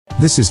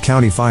This is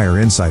County Fire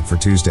Insight for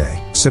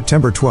Tuesday,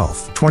 September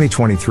 12th,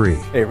 2023.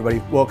 Hey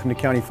everybody, welcome to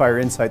County Fire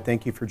Insight.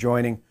 Thank you for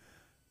joining.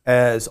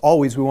 As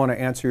always, we want to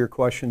answer your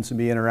questions and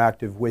be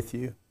interactive with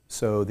you.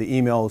 So the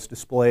email is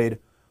displayed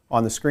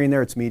on the screen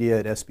there. It's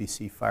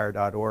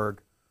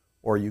media@sbcfire.org,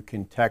 or you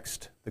can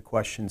text the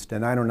questions to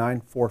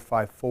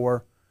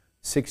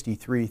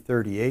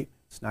 909-454-6338.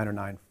 It's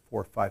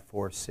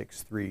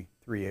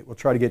 909-454-6338. We'll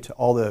try to get to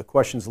all the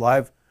questions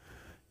live.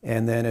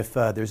 And then if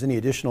there's any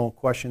additional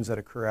questions that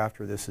occur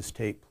after this is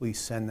taped, please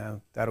send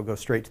them. That'll go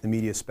straight to the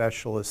media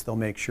specialists. They'll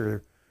make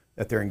sure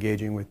that they're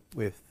engaging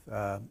with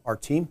our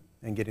team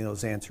and getting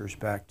those answers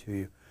back to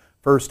you.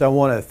 First, I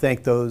want to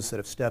thank those that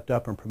have stepped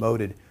up and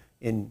promoted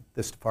in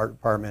this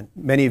department.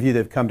 Many of you that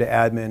have come to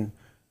admin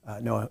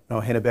know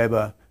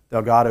Henebeba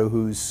Delgado,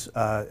 who's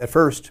at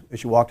first,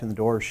 as you walked in the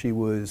door, she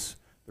was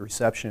the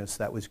receptionist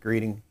that was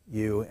greeting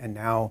you, and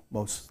now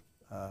most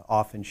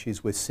often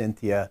she's with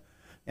Cynthia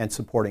and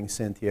supporting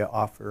Cynthia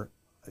Otter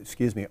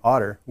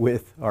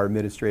with our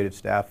administrative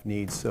staff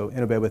needs. So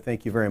Henebeba,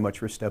 thank you very much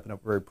for stepping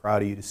up. Very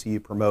proud of you to see you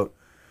promote.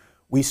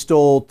 We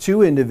stole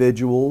two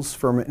individuals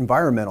from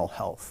environmental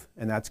health,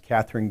 and that's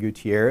Catherine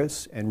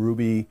Gutierrez and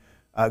Ruby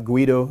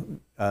Guido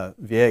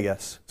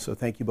Villegas. So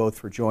thank you both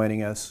for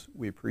joining us.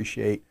 We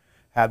appreciate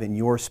having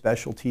your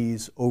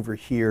specialties over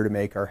here to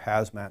make our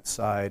hazmat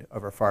side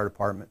of our fire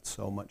department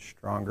so much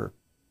stronger.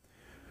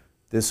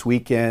 This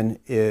weekend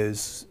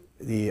is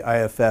the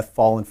IFF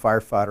Fallen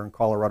Firefighter in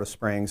Colorado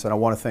Springs, and I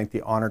want to thank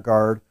the Honor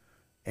Guard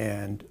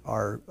and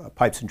our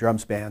Pipes and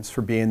Drums bands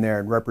for being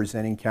there and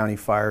representing County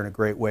Fire in a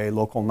great way.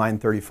 Local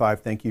 935,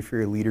 thank you for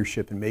your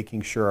leadership in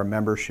making sure our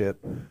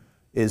membership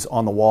is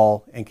on the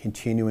wall and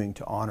continuing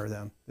to honor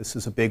them. This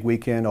is a big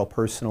weekend. I'll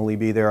personally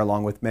be there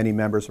along with many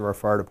members of our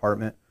fire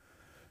department.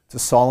 It's a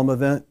solemn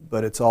event,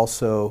 but it's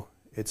also,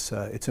 it's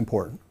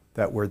important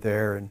that we're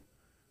there and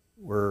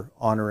we're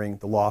honoring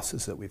the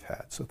losses that we've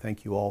had. So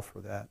thank you all for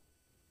that.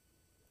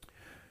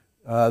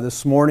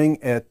 This morning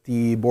at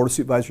the Board of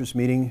Supervisors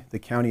meeting, the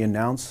county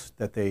announced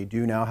that they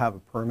do now have a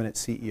permanent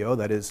CEO,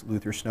 that is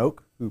Luther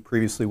Snoke, who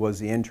previously was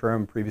the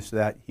interim. Previous to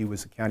that, he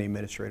was the county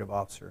administrative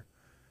officer.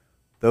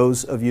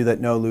 Those of you that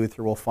know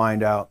Luther will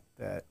find out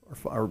that,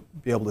 or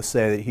be able to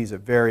say that he's a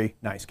very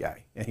nice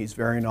guy, and he's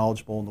very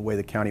knowledgeable in the way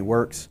the county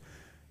works.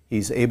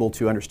 He's able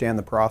to understand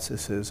the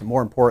processes, and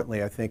more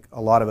importantly, I think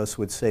a lot of us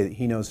would say that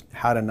he knows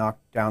how to knock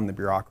down the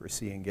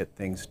bureaucracy and get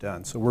things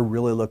done. So we're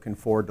really looking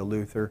forward to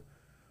Luther.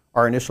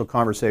 Our initial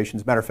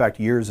conversations, matter of fact,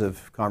 years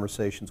of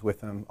conversations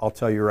with him, I'll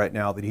tell you right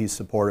now that he's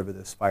supportive of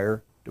this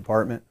fire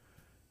department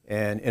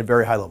and at a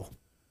very high level.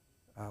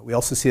 We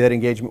also see that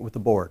engagement with the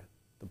board.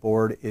 The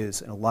board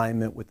is in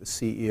alignment with the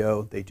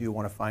CEO. They do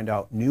want to find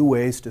out new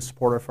ways to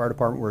support our fire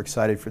department. We're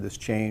excited for this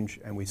change,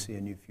 and we see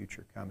a new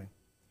future coming.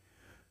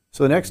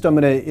 So next I'm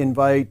going to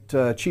invite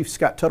Chief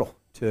Scott Tuttle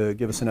to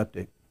give us an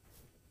update.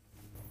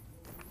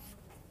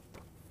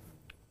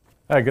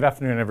 Hi, good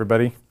afternoon,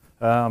 everybody.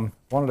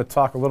 Wanted to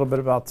talk a little bit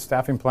about the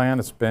staffing plan.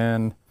 It's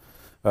been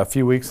a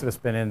few weeks that it's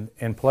been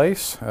in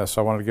place,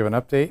 so I wanted to give an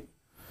update.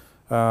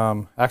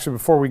 Actually,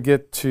 before we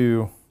get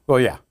to,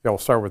 we'll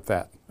start with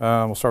that.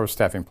 We'll start with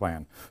staffing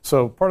plan.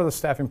 So part of the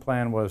staffing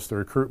plan was the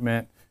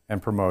recruitment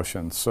and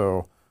promotion.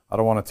 So I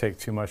don't want to take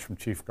too much from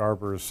Chief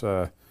Garber's,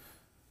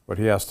 what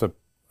he has to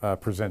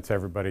present to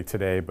everybody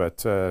today,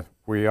 but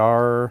we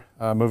are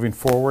moving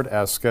forward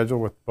as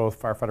scheduled with both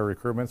firefighter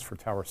recruitments for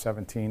Tower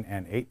 17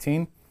 and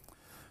 18.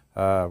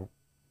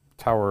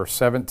 Tower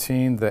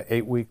 17, the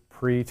 8-week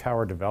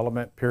pre-tower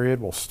development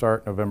period will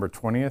start November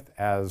 20th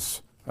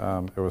as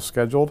it was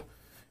scheduled.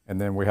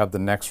 And then we have the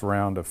next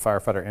round of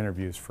firefighter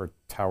interviews for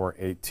Tower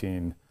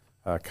 18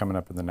 coming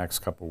up in the next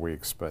couple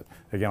weeks. But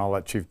again, I'll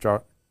let Chief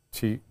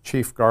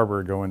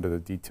Garber go into the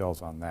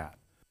details on that.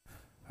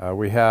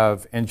 We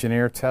have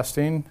engineer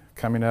testing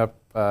coming up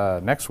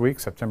next week,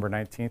 September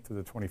 19th to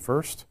the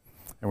 21st.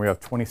 And we have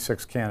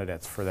 26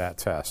 candidates for that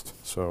test.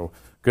 So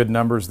good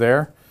numbers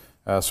there.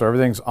 So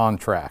everything's on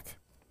track.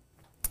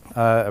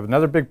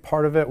 Another big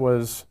part of it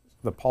was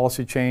the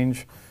policy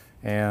change,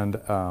 and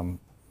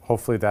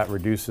hopefully that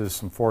reduces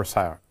some force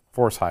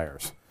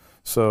hires.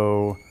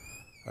 So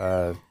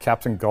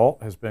Captain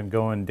Galt has been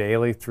going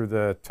daily through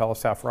the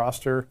telestaff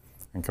roster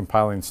and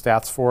compiling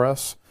stats for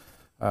us.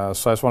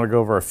 So I just want to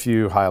go over a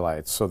few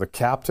highlights. So the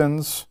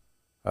captains,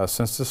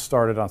 since this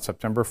started on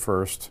September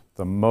 1st,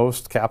 the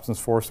most captains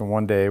force in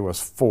one day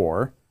was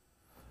 4.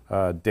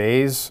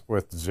 Days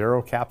with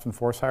 0 captain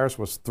force hires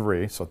was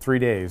 3. So 3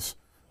 days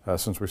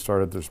since we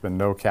started, there's been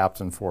no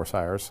captain force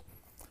hires.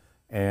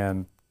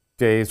 And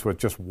days with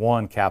just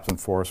 1 captain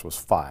force was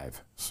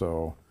 5.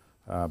 So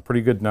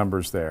pretty good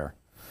numbers there.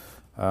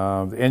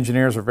 The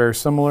engineers are very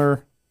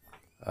similar.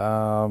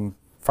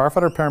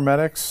 Firefighter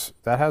paramedics,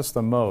 that has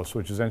the most,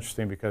 which is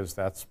interesting because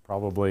that's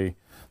probably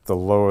the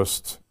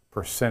lowest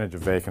percentage of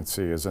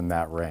vacancy is in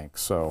that rank.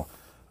 So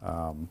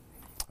I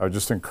would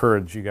just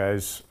encourage you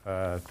guys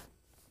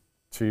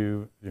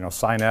to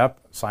sign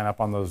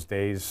up on those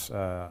days,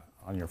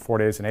 on your 4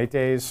 days and 8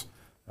 days.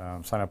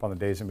 sign up on the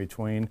days in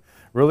between.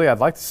 Really, I'd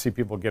like to see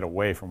people get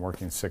away from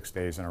working 6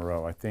 days in a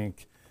row. I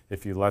think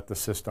if you let the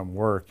system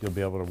work, you'll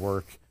be able to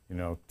work,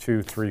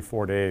 2, 3,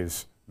 4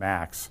 days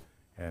max.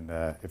 And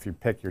if you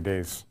pick your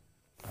days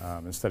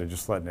instead of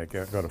just letting it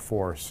go to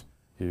force,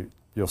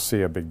 you'll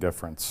see a big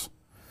difference.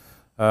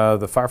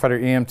 The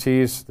firefighter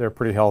EMTs, they're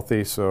pretty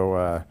healthy,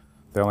 so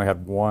they only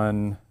had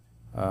one,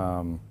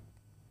 the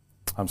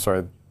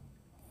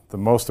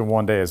most in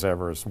 1 day as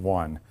ever is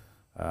 1.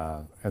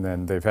 And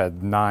then they've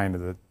had 9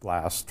 of the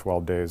last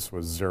 12 days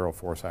with 0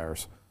 force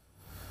hires.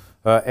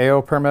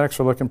 AO paramedics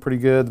are looking pretty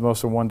good. The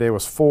most in 1 day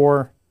was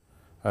 4.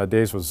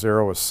 Days with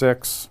 0 was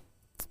 6.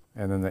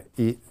 And then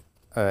the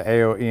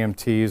AO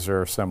EMTs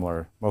are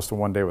similar. Most in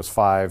 1 day was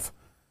 5.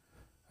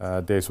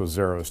 Days with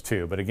 0 is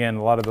 2. But again,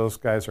 a lot of those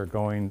guys and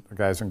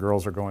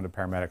girls are going to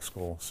paramedic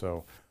school,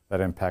 so that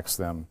impacts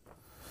them.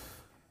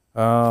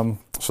 So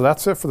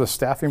that's it for the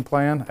staffing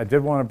plan. I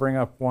did want to bring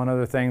up one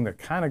other thing that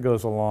kind of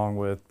goes along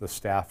with the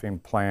staffing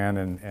plan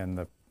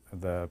and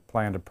the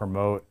plan to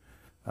promote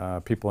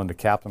people into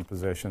captain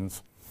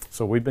positions.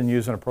 So we've been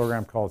using a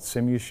program called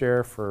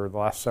SimuShare for the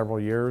last several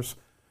years,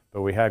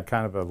 but we had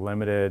kind of a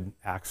limited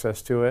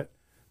access to it.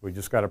 We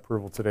just got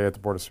approval today at the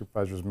Board of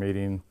Supervisors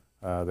meeting.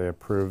 They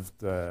approved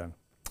the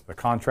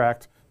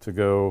contract to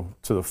go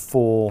to the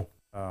full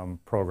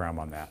program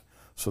on that.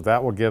 So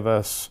that will give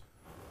us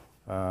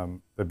the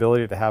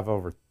ability to have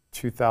over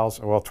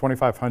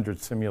 2,500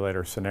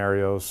 simulator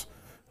scenarios.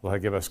 Will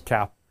give us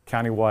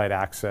county-wide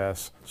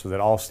access so that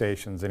all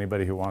stations,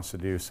 anybody who wants to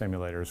do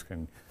simulators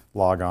can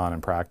log on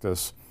and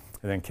practice.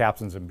 And then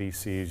captains and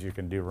BCs, you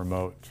can do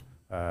remote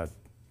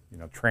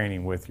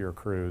training with your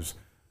crews.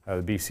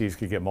 The BCs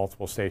could get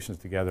multiple stations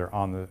together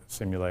on the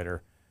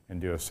simulator and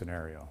do a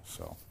scenario.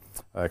 So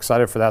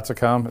excited for that to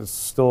come. It's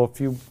still a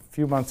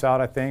few months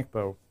out, I think,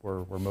 but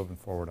we're moving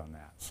forward on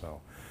that.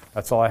 So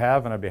that's all I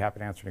have, and I'd be happy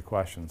to answer any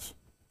questions.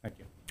 Thank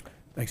you.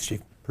 Thanks,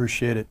 Chief.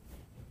 Appreciate it.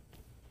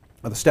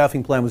 The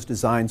staffing plan was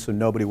designed so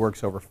nobody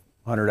works over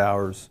 100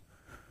 hours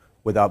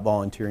without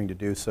volunteering to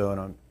do so,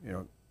 and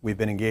we've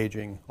been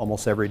engaging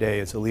almost every day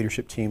as a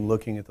leadership team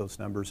looking at those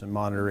numbers and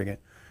monitoring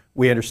it.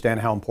 We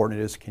understand how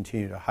important it is to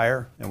continue to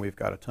hire, and we've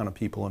got a ton of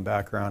people in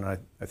background, and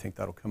I think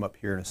that'll come up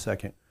here in a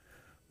second.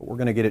 But we're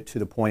going to get it to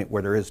the point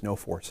where there is no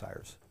force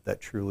hires.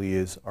 That truly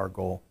is our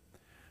goal.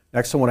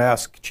 Next, I want to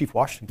ask Chief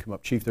Washington to come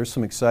up. Chief, there's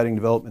some exciting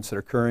developments that are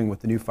occurring with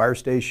the new fire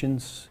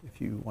stations. If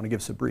you want to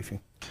give us a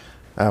briefing.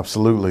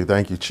 Absolutely.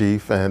 Thank you,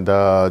 Chief. And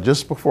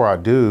just before I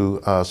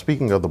do,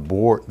 speaking of the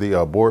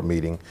board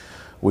meeting,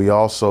 we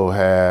also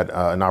had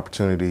an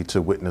opportunity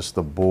to witness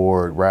the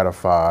board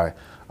ratify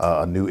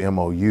a new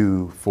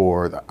MOU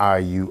for the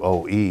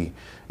IUOE,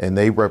 and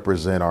they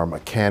represent our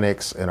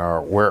mechanics and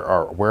our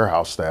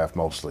warehouse staff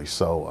mostly.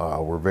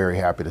 So we're very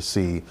happy to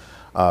see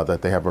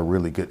that they have a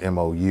really good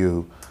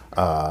MOU,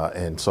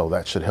 and so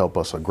that should help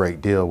us a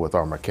great deal with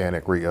our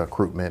mechanic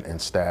recruitment and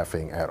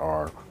staffing at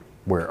our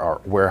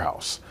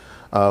warehouse.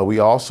 We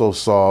also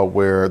saw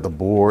where the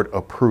board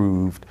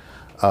approved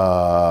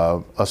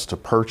us to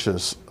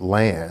purchase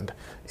land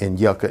in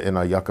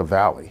Yucca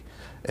Valley.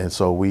 And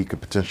so we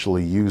could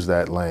potentially use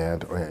that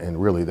land,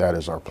 and really that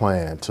is our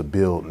plan, to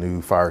build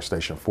new Fire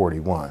Station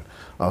 41.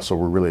 So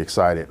we're really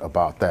excited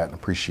about that and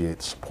appreciate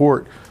the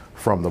support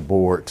from the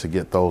board to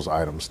get those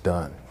items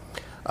done.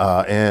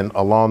 And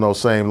along those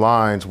same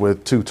lines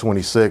with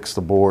 226,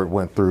 the board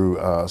went through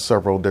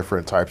several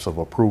different types of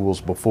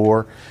approvals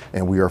before,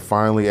 and we are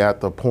finally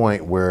at the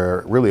point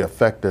where really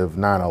effective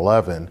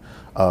 9/11,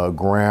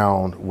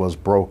 ground was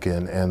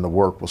broken and the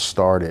work was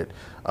started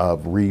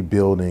of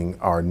rebuilding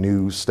our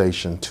new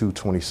station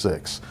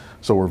 226.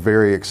 So we're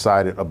very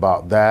excited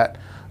about that.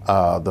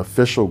 The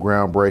official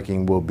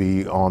groundbreaking will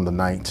be on the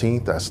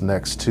 19th. That's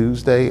next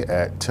Tuesday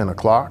at 10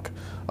 o'clock.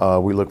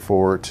 We look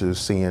forward to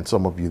seeing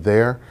some of you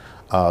there.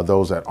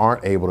 Those that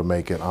aren't able to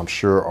make it, I'm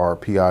sure our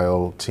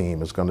PIO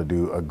team is going to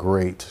do a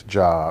great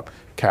job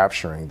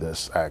capturing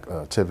this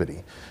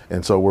activity.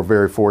 And so we're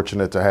very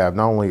fortunate to have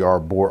not only our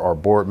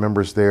board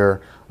members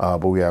there,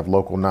 but we have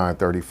Local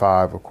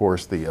 935, of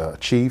course, the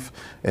chief,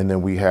 and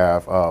then we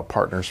have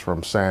partners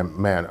from Sam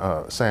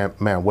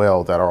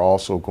Manuel that are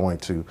also going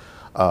to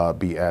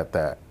be at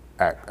that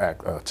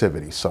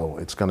activity. So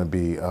it's going to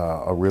be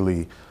a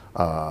really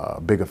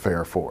big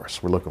affair for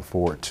us. We're looking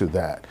forward to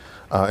that.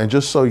 And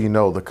just so you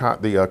know, the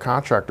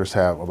contractors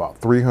have about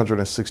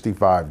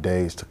 365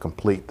 days to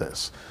complete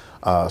this.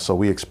 So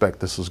we expect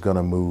this is going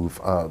to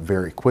move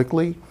very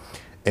quickly,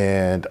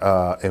 and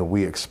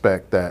we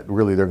expect that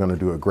really they're going to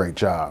do a great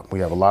job. We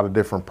have a lot of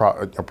different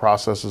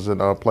processes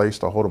in place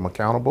to hold them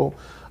accountable,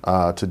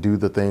 to do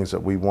the things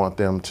that we want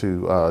them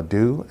to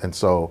do. And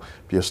so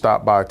if you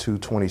stop by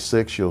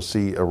 226, you'll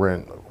see a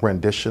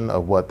rendition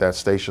of what that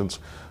station's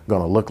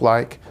going to look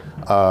like,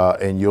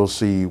 and you'll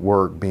see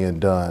work being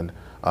done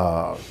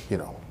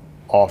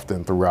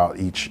often throughout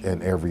each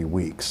and every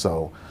week.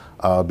 So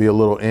be a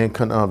little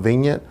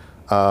inconvenient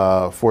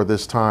for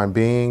this time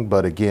being,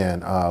 but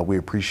again, we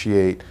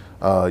appreciate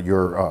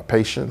your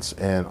patience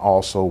and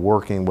also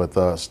working with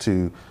us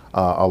to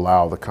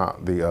allow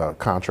the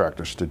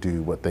contractors to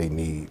do what they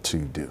need to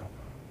do.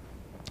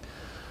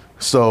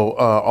 So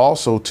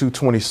also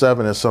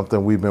 227 is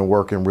something we've been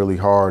working really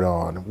hard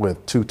on.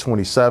 With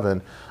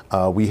 227,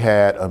 we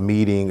had a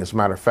meeting, as a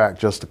matter of fact,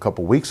 just a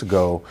couple weeks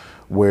ago,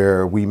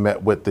 where we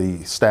met with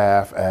the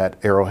staff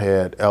at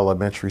Arrowhead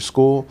Elementary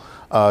School,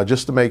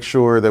 just to make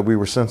sure that we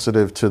were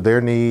sensitive to their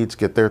needs,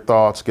 get their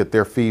thoughts, get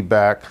their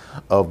feedback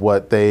of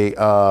what they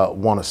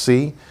want to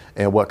see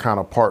and what kind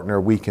of partner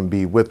we can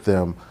be with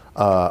them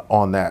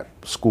on that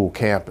school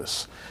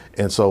campus.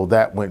 And so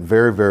that went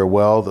very, very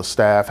well. The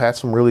staff had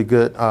some really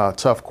good,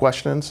 tough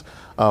questions,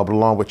 but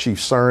along with Chief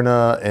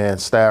Cerna and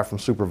staff from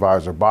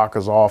Supervisor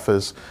Baca's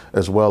office,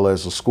 as well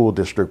as the school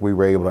district, we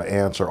were able to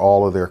answer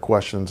all of their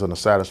questions in a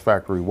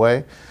satisfactory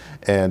way.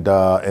 And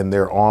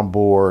they're on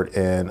board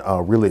and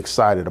really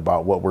excited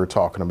about what we're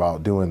talking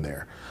about doing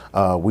there.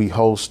 We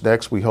host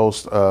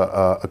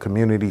a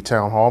community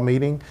town hall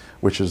meeting,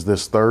 which is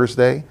this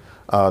Thursday.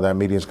 That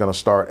meeting is going to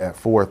start at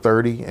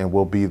 4:30, and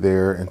we'll be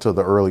there until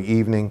the early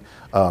evening,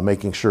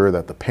 making sure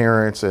that the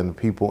parents and the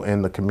people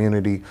in the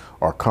community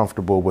are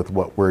comfortable with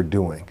what we're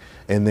doing.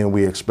 And then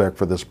we expect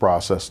for this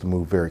process to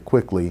move very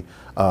quickly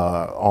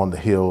on the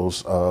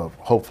heels of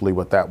hopefully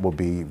what that will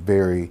be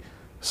very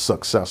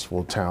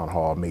successful town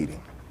hall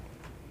meeting.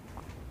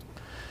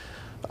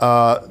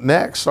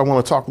 Next, I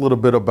want to talk a little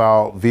bit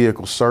about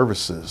vehicle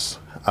services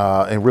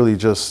and really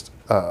just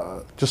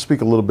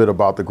speak a little bit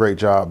about the great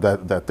job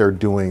that they're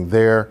doing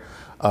there.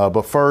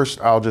 But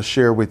first, I'll just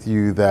share with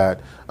you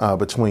that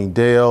between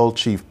Dale,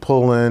 Chief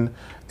Pullen,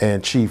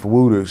 and Chief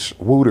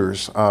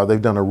Wooters,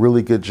 they've done a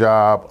really good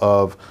job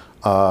of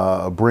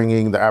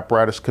bringing the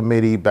apparatus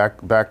committee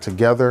back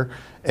together,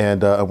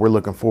 and we're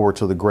looking forward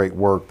to the great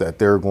work that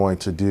they're going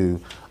to do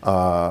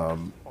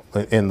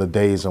in the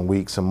days and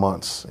weeks and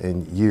months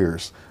and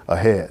years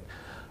ahead.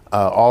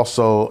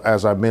 Also,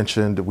 as I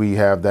mentioned, we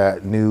have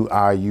that new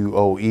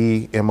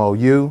IUOE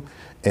MOU,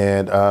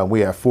 and we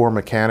have 4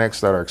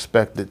 mechanics that are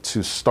expected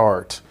to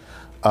start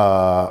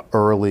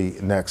early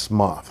next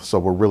month. So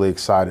we're really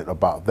excited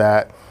about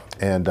that,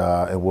 and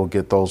we'll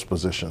get those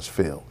positions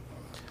filled.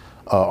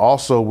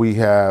 Also, we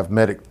have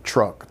Medic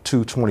Truck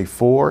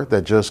 224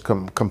 that just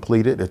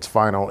completed its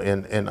final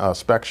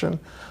inspection.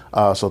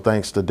 So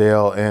thanks to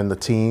Dale and the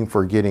team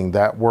for getting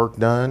that work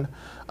done.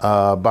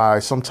 By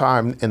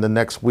sometime in the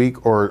next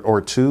week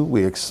or two,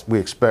 we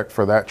expect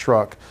for that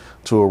truck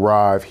to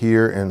arrive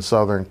here in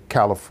Southern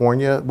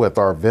California with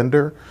our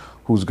vendor,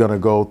 who's going to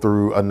go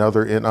through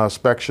another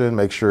inspection,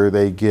 make sure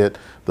they get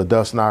the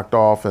dust knocked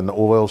off and the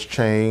oils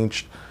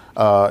changed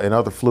and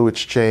other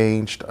fluids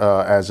changed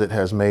as it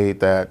has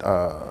made that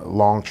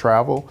long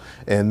travel.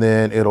 And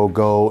then it'll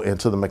go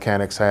into the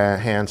mechanic's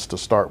hands to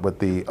start with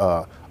the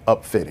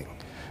upfitting.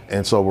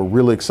 And so we're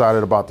really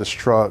excited about this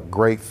truck,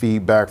 great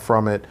feedback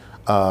from it.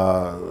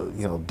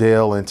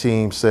 Dale and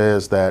team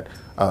says that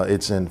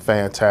it's in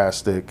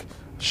fantastic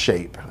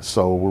shape.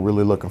 So we're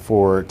really looking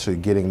forward to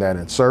getting that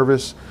in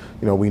service.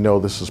 We know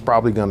this is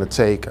probably going to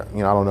take, I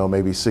don't know,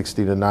 maybe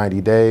 60 to 90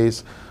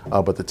 days,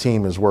 but the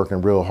team is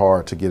working real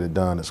hard to get it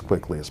done as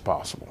quickly as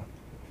possible.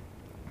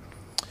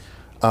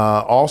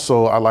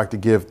 Also, I'd like to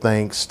give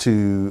thanks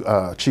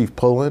to Chief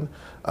Pullen.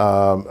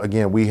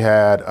 Again, we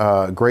had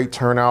a great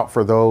turnout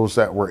for those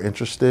that were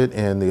interested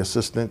in the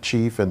assistant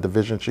chief and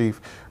division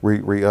chief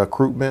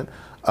recruitment,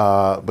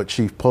 but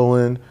Chief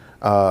Pullen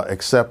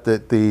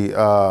accepted the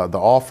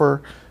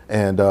offer,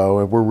 and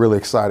we're really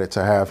excited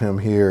to have him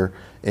here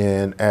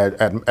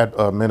at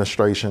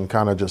administration,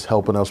 kind of just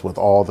helping us with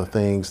all the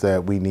things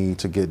that we need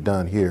to get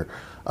done here.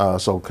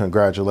 So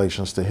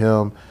congratulations to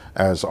him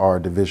as our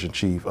division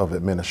chief of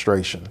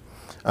administration.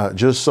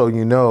 Just so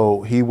you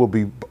know, he will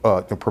be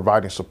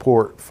providing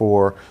support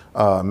for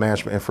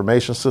management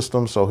information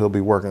systems, so he'll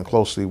be working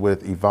closely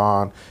with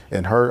Yvonne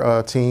and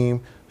her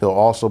team. He'll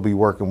also be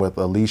working with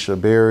Alicia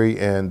Berry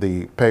and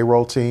the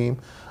payroll team.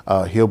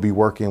 He'll be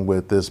working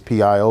with this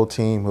PIO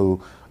team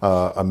who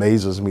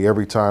amazes me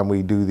every time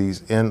we do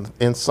these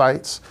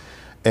insights.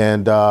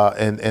 And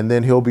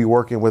then he'll be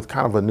working with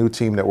kind of a new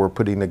team that we're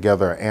putting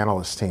together, an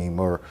analyst team,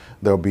 where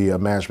there'll be a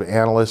management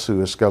analyst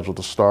who is scheduled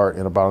to start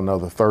in about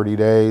another 30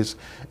 days,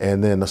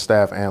 and then the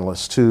staff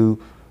analyst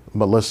too,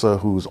 Melissa,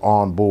 who's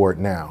on board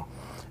now.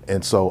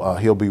 And so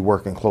he'll be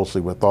working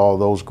closely with all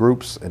those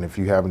groups, and if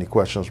you have any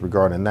questions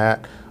regarding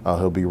that,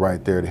 he'll be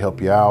right there to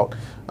help you out.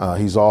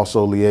 He's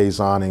also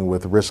liaisoning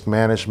with risk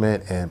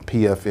management and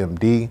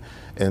PFMD,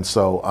 and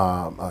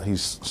so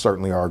he's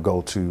certainly our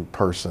go-to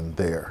person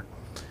there.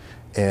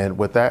 And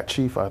with that,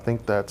 Chief, I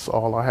think that's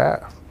all I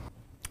have.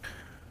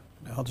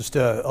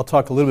 I'll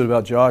talk a little bit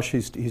about Josh.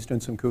 He's doing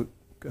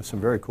some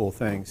very cool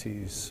things.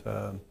 He's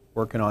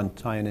working on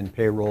tying in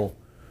payroll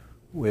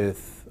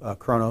with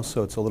Kronos,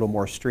 so it's a little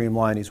more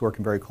streamlined. He's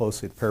working very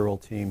closely with the payroll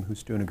team,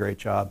 who's doing a great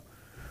job.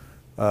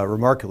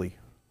 Remarkably,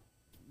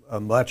 a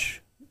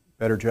much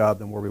better job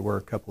than where we were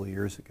a couple of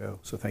years ago.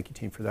 So thank you,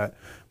 team, for that.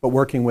 But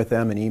working with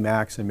them and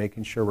EMAX and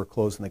making sure we're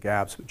closing the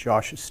gaps. But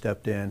Josh has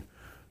stepped in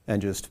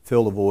and just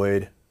filled a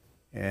void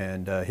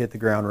and hit the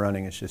ground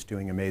running. Is just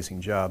doing an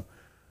amazing job.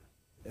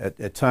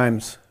 At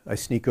times, I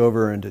sneak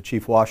over into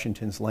Chief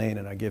Washington's lane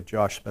and I give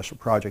Josh special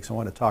projects. I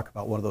want to talk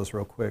about one of those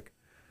real quick.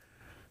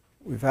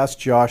 We've asked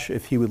Josh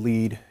if he would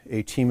lead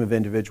a team of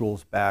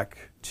individuals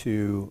back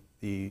to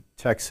the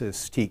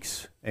Texas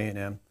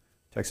A&M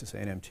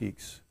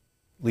Teex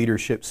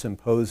Leadership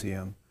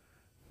Symposium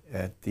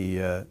at the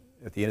end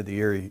of the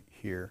year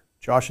here.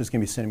 Josh is going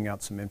to be sending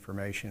out some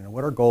information, and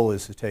what our goal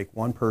is to take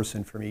one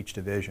person from each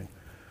division.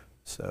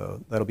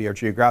 So that'll be our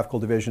geographical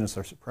division, it's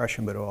our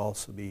suppression, but it'll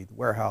also be the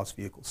warehouse,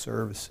 vehicle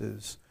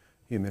services,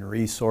 human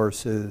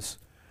resources,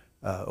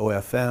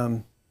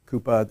 OFM,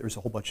 Coupa. There's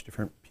a whole bunch of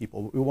different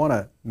people. We want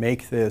to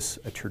make this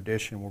a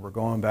tradition where we're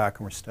going back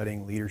and we're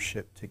studying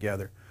leadership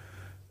together.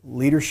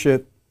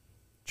 Leadership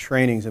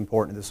training is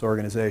important to this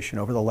organization.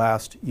 Over the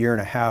last year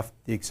and a half,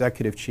 the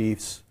executive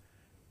chiefs,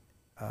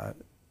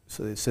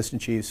 so the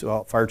assistant chiefs,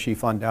 well, fire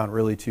chief on down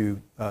really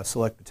to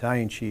select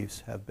battalion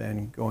chiefs, have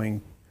been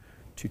going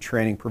to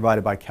training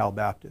provided by Cal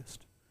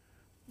Baptist.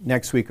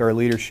 Next week, our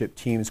leadership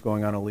team is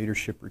going on a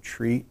leadership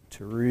retreat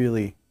to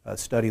really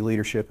study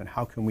leadership and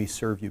how can we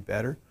serve you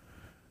better,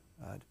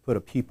 to put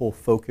a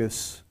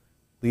people-focused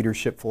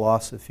leadership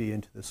philosophy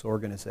into this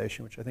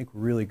organization, which I think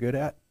we're really good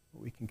at,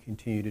 but we can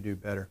continue to do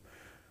better.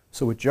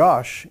 So with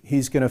Josh,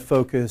 he's going to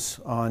focus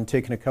on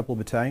taking a couple of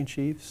battalion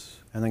chiefs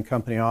and then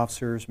company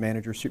officers,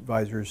 managers,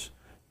 supervisors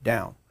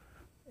down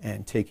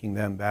and taking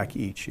them back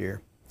each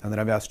year. And then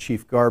I've asked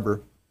Chief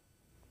Garber,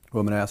 who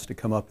I'm going to ask to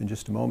come up in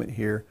just a moment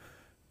here,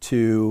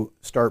 to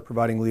start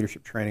providing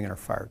leadership training in our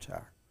fire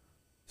tower.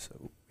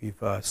 So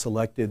we've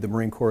selected the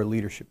Marine Corps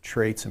leadership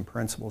traits and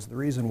principles. The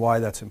reason why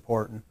that's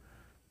important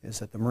is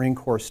that the Marine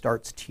Corps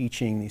starts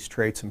teaching these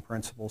traits and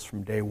principles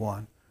from day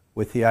one,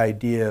 with the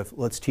idea of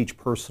let's teach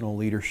personal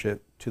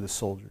leadership to the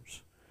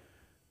soldiers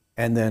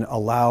and then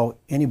allow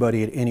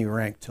anybody at any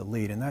rank to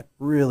lead. And that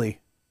really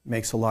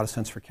makes a lot of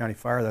sense for County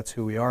Fire. That's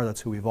who we are.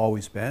 That's who we've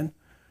always been,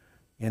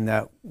 in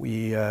that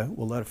we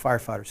will let a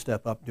firefighter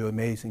step up and do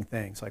amazing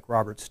things like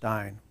Robert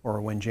Stein,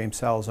 or when James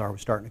Salazar was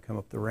starting to come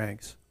up the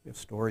ranks. We have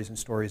stories and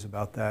stories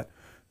about that.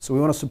 So we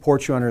want to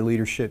support you on our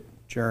leadership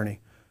journey.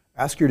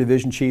 Ask your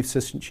division chief,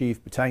 assistant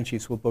chief, battalion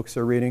chiefs what books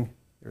they're reading.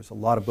 There's a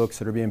lot of books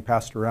that are being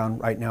passed around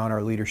right now in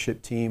our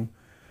leadership team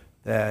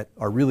that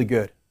are really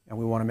good, and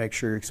we want to make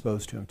sure you're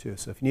exposed to them too.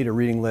 So if you need a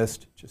reading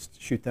list,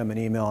 just shoot them an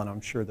email, and I'm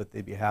sure that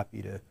they'd be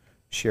happy to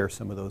share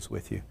some of those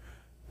with you.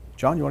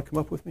 John, you want to come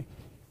up with me?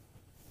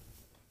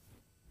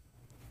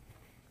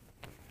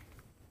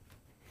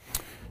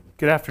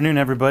 Good afternoon,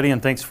 everybody,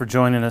 and thanks for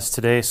joining us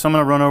today. So I'm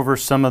going to run over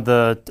some of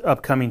the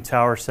upcoming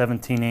Tower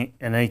 17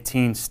 and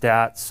 18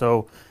 stats.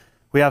 So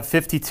we have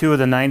 52 of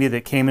the 90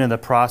 that came into the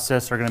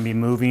process are going to be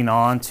moving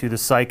on to the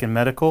psych and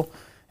medical,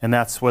 and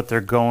that's what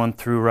they're going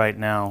through right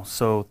now.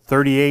 So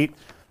 38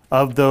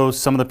 of those,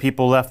 some of the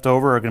people left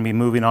over are going to be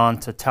moving on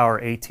to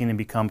Tower 18 and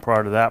become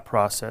part of that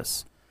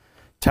process.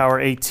 Tower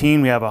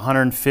 18, we have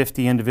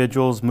 150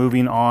 individuals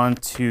moving on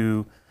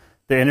to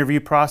the interview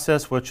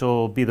process, which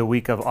will be the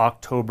week of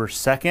October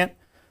 2nd.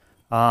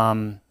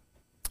 And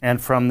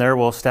from there,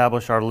 we'll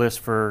establish our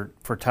list for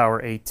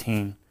Tower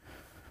 18.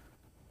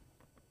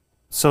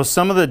 So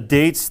some of the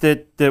dates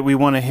that we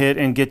want to hit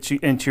and get you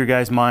into your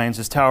guys' minds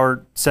is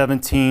Tower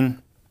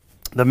 17,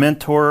 the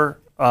mentor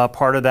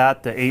part of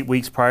that, the 8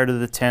 weeks prior to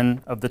the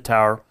 10 of the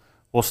tower,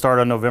 will start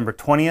on November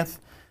 20th.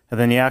 And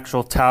then the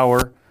actual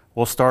tower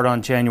will start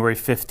on January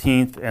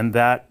 15th, and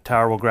that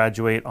tower will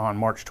graduate on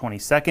March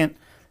 22nd.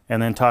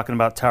 And then talking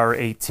about Tower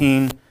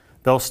 18,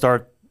 they'll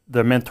start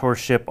their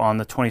mentorship on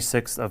the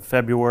 26th of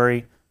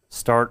February,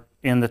 start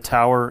in the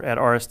tower at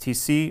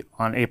RSTC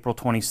on April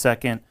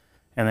 22nd,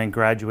 and then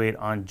graduate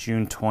on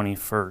June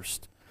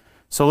 21st.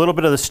 So a little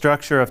bit of the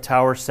structure of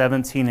Tower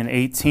 17 and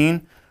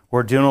 18.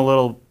 We're doing a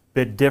little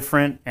bit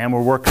different, and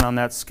we're working on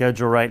that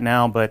schedule right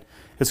now, but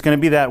it's going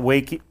to be that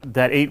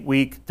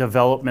 8-week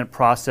development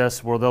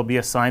process where they'll be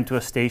assigned to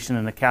a station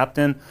and a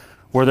captain,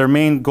 where their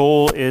main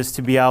goal is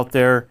to be out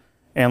there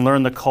and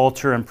learn the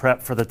culture and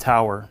prep for the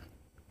tower.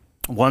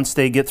 Once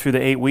they get through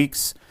the 8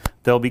 weeks,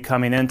 they'll be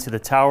coming into the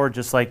tower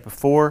just like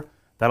before.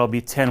 That'll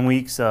be 10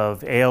 weeks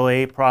of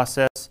ALA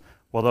process,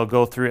 where they'll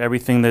go through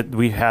everything that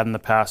we had in the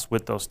past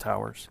with those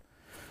towers.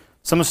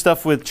 Some of the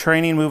stuff with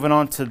training, moving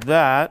on to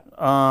that,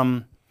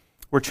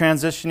 we're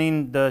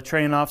transitioning the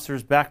training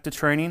officers back to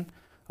training,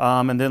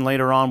 and then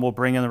later on we'll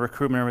bring in the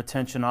recruitment and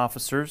retention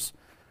officers.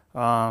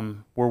 We're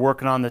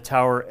working on the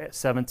Tower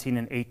 17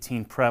 and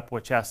 18 prep,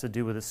 which has to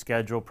do with the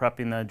schedule,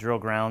 prepping the drill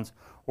grounds,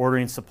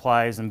 ordering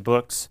supplies and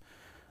books.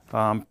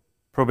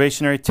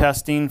 Probationary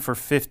testing for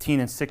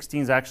 15 and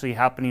 16 is actually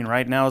happening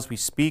right now as we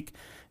speak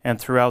and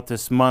throughout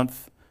this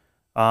month.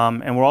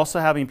 And we're also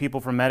having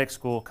people from medic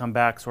school come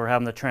back, so we're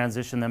having to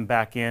transition them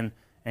back in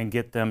and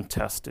get them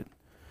tested.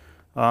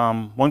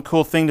 One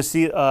cool thing to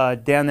see,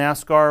 Dan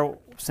NASCAR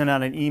sent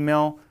out an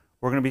email.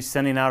 We're going to be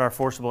sending out our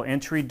forcible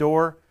entry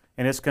door,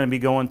 and it's going to be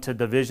going to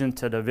division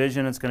to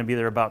division. It's going to be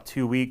there about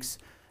 2 weeks.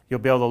 You'll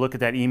be able to look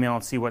at that email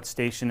and see what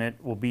station it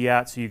will be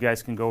at, so you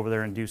guys can go over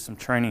there and do some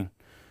training.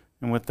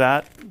 And with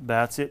that,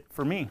 that's it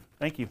for me.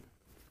 Thank you.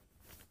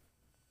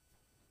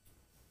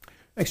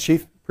 Thanks,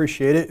 Chief.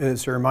 Appreciate it.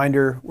 As a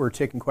reminder, we're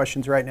taking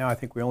questions right now. I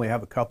think we only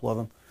have a couple of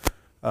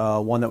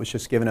them. One that was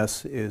just given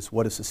us is,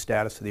 what is the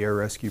status of the air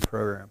rescue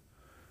program?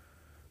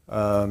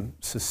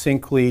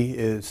 Succinctly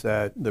is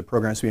that the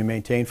program is being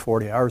maintained,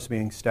 40 hours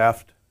being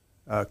staffed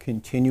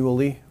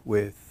continually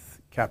with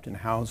Captain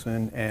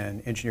Housen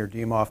and Engineer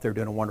Demoff. They're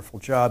doing a wonderful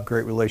job,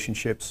 great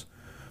relationships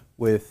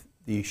with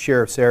the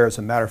sheriff's there. As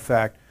a matter of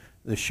fact,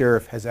 the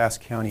sheriff has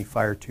asked County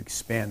Fire to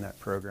expand that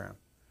program.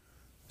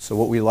 So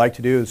what we like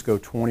to do is go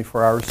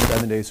 24 hours,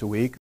 7 days a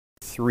week,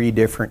 3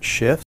 different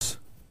shifts,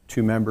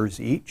 2 members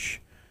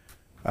each.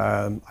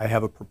 I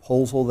have a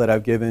proposal that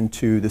I've given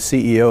to the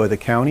CEO of the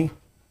county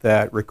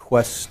that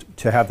requests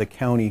to have the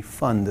county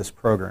fund this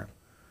program.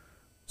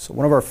 So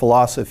one of our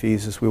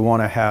philosophies is we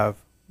want to have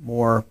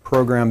more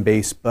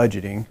program-based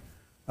budgeting,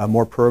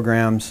 more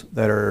programs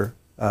that are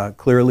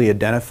clearly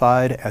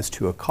identified as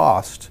to a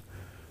cost,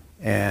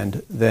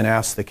 and then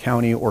ask the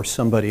county or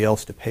somebody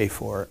else to pay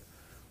for it.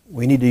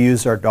 We need to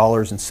use our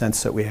dollars and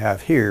cents that we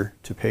have here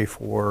to pay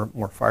for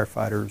more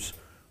firefighters,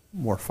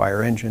 more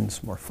fire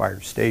engines, more fire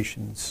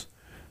stations,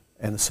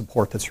 and the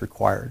support that's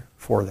required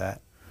for that.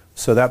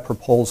 So that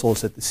proposal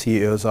is at the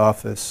CEO's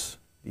office.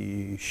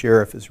 The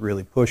sheriff is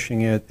really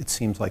pushing it. It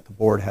seems like the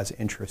board has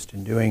interest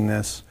in doing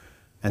this.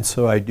 And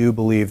so I do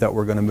believe that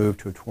we're going to move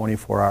to a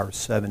 24-hour,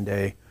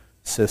 7-day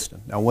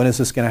system. Now, when is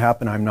this going to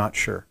happen? I'm not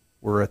sure.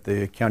 We're at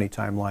the county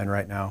timeline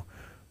right now,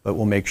 but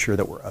we'll make sure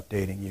that we're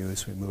updating you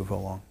as we move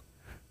along.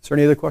 Is there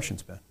any other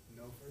questions, Ben?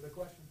 No further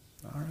questions.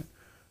 All right.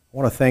 I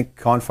want to thank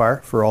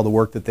ConFire for all the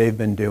work that they've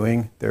been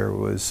doing. There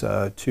was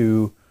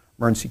 2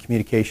 emergency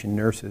communication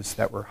nurses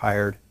that were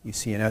hired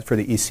for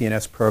the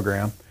ECNS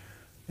program,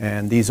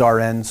 and these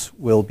RNs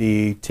will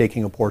be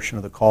taking a portion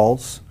of the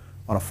calls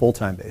on a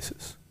full-time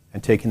basis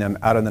and taking them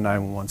out of the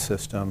 911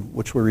 system,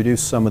 which will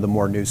reduce some of the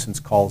more nuisance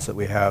calls that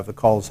we have, the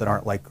calls that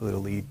aren't likely to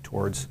lead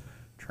towards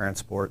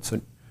transport.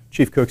 So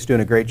Chief Cook's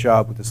doing a great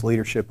job with his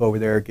leadership over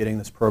there, getting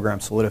this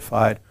program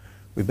solidified.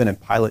 We've been in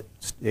pilot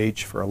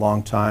stage for a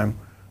long time.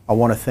 I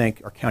want to thank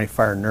our county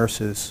fire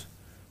nurses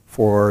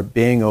for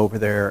being over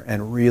there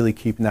and really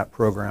keeping that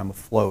program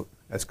afloat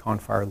as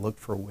ConFire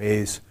looked for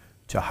ways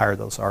to hire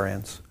those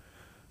RNs.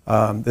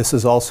 This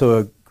is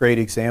also a great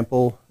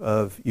example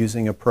of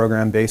using a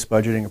program-based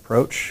budgeting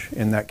approach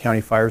in that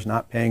County Fire is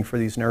not paying for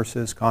these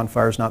nurses,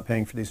 ConFire is not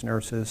paying for these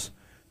nurses.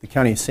 The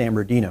County of San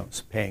Bernardino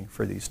is paying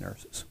for these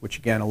nurses, which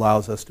again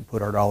allows us to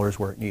put our dollars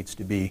where it needs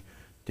to be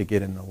to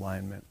get in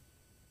alignment.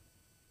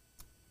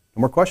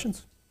 No more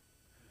questions?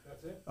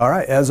 That's it. All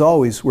right, as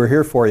always, we're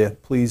here for you.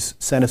 Please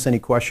send us any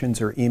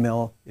questions or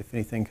email if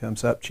anything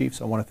comes up.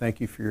 Chiefs, I want to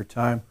thank you for your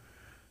time,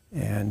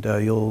 and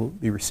you'll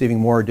be receiving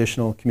more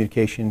additional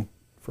communication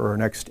for our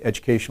next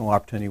educational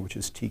opportunity, which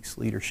is Teex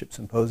Leadership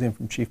Symposium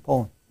from Chief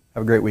Poland.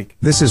 Have a great week.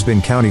 This has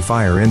been County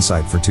Fire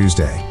Insight for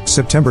Tuesday,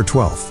 September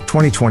 12,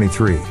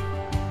 2023.